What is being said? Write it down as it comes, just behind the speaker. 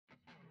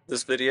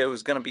This video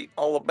is going to be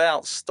all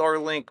about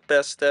Starlink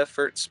Best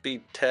Effort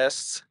speed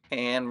tests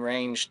and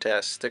range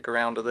tests. Stick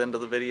around to the end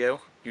of the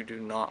video. You do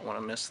not want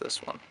to miss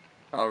this one.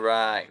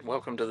 Alright,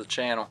 welcome to the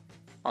channel.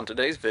 On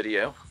today's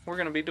video, we're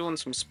going to be doing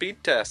some speed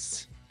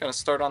tests. Going to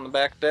start on the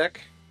back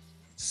deck,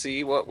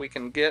 see what we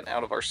can get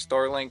out of our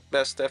Starlink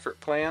Best Effort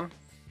Plan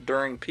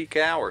during peak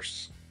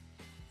hours.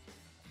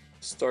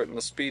 Starting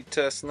the speed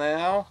test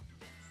now.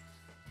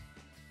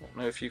 Don't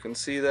know if you can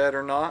see that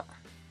or not.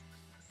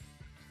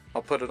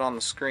 I'll put it on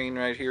the screen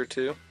right here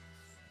too.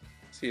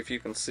 See if you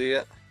can see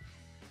it.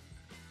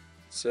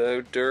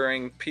 So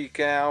during peak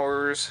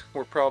hours,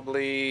 we're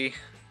probably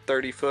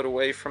 30 foot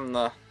away from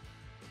the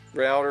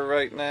router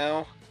right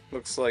now.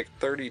 Looks like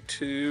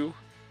 32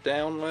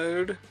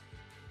 download.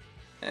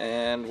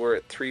 And we're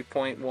at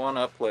 3.1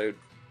 upload.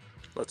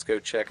 Let's go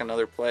check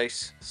another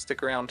place.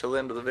 Stick around till the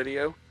end of the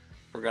video.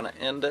 We're going to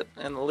end it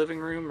in the living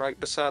room right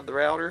beside the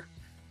router.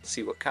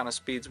 See what kind of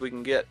speeds we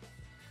can get.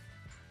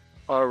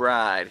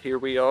 Alright, here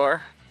we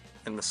are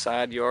in the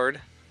side yard.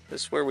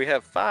 This is where we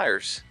have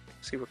fires.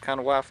 See what kind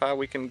of Wi-Fi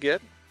we can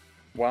get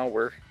while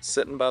we're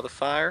sitting by the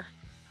fire.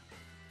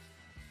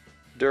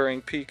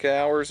 During peak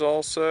hours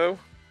also.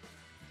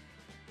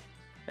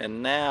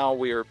 And now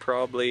we are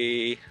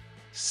probably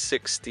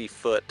 60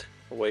 foot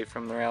away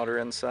from the router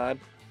inside.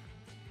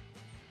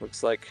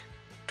 Looks like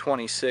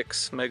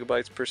 26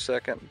 megabytes per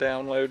second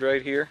download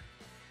right here.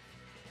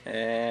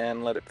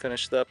 And let it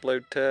finish the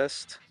upload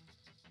test.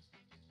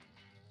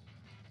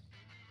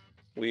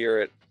 We are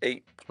at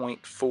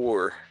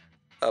 8.4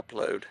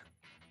 upload.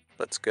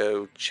 Let's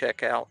go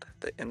check out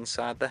the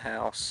inside the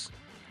house.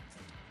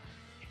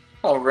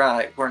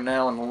 Alright, we're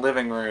now in the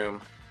living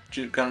room.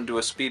 Gonna do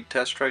a speed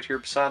test right here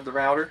beside the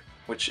router,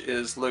 which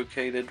is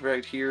located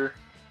right here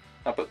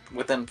up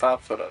within 5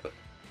 foot of it.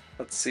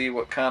 Let's see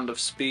what kind of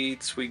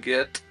speeds we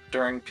get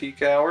during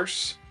peak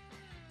hours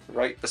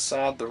right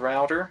beside the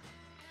router.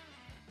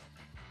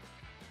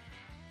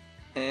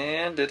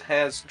 And it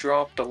has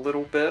dropped a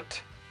little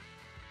bit.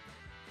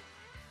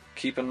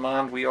 Keep in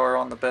mind we are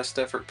on the best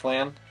effort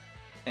plan,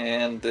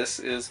 and this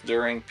is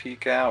during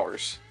peak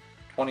hours.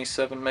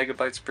 27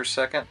 megabytes per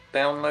second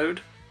download.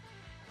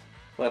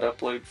 Let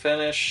upload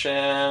finish,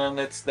 and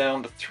it's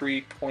down to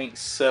 3.7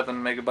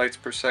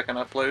 megabytes per second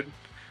upload,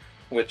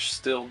 which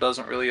still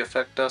doesn't really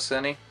affect us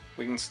any.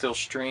 We can still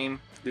stream,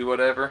 do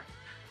whatever.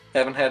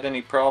 Haven't had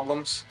any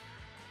problems.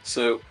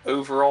 So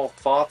overall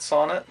thoughts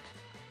on it,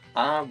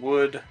 I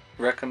would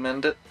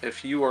recommend it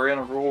if you are in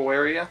a rural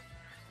area.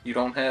 You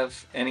don't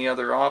have any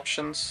other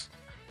options,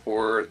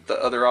 or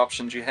the other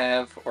options you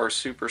have are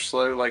super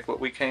slow like what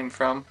we came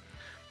from.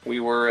 We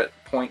were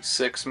at 0.6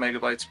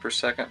 megabytes per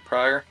second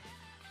prior,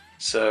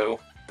 so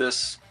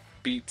this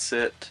beats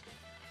it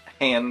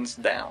hands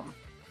down.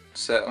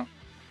 So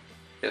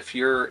if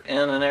you're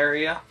in an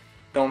area,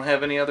 don't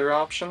have any other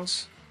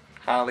options,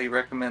 highly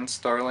recommend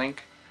Starlink.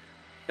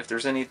 If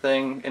there's any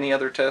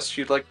other tests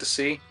you'd like to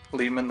see,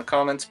 leave them in the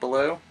comments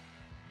below.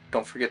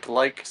 Don't forget to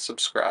like,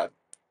 subscribe.